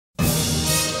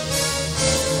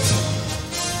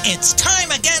It's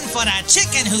time again for that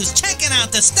chicken who's checking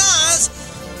out the stars,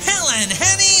 Helen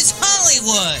Henny's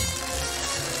Hollywood.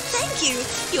 Thank you.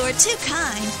 You're too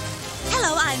kind.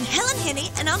 Hello, I'm Helen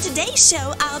Henny, and on today's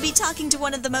show, I'll be talking to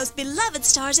one of the most beloved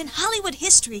stars in Hollywood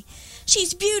history.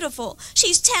 She's beautiful,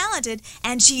 she's talented,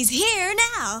 and she's here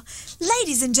now.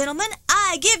 Ladies and gentlemen,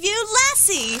 I give you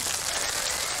Lassie.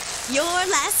 You're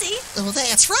Lassie? Oh,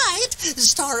 that's right.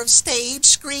 Star of stage,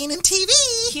 screen, and TV.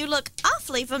 You look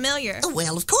awfully familiar.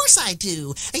 Well, of course I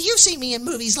do. You've seen me in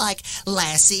movies like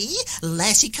Lassie,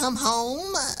 Lassie Come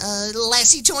Home,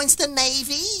 Lassie Joins the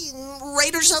Navy,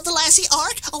 Raiders of the Lassie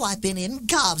Ark. Oh, I've been in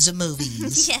gobs of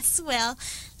movies. Yes, well,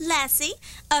 Lassie,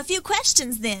 a few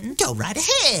questions then. Go right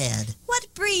ahead. What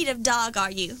breed of dog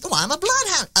are you? Oh, I'm a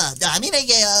bloodhound.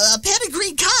 A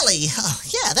pedigreed collie. Oh,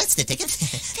 yeah, that's the ticket.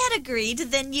 Pedigreed,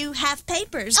 then you have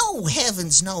papers. Oh,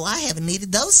 heavens, no. I haven't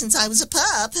needed those since I was a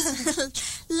pup.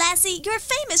 Lassie, you're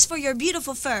famous for your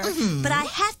beautiful fur, but I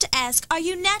have to ask, are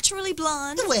you naturally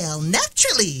blonde? Well,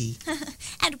 naturally.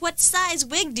 And what size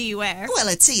wig do you wear? Well,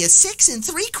 it's a 6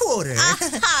 3/4.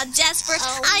 Aha, Jasper,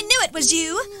 I knew it was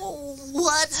you.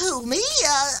 What? Who, me?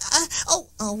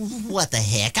 What the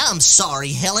heck? I'm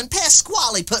sorry, Helen.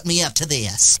 Pasquale put me up to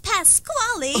this.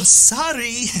 Pasquale? Oh,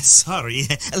 sorry.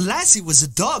 Lassie was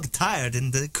dog-tired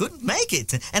and couldn't make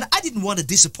it. And I didn't want to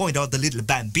disappoint all the little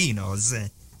bambinos.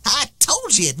 I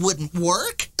told you it wouldn't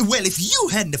work. Well, if you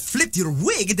hadn't flipped your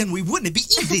wig, then we wouldn't be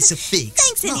in this fix.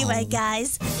 Thanks anyway,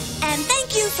 guys. And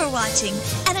thank you for watching.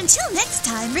 And until next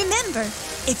time, remember,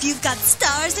 if you've got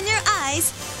stars in your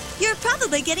eyes, you're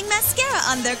probably getting mascara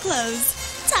on their clothes.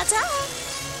 Ta-ta!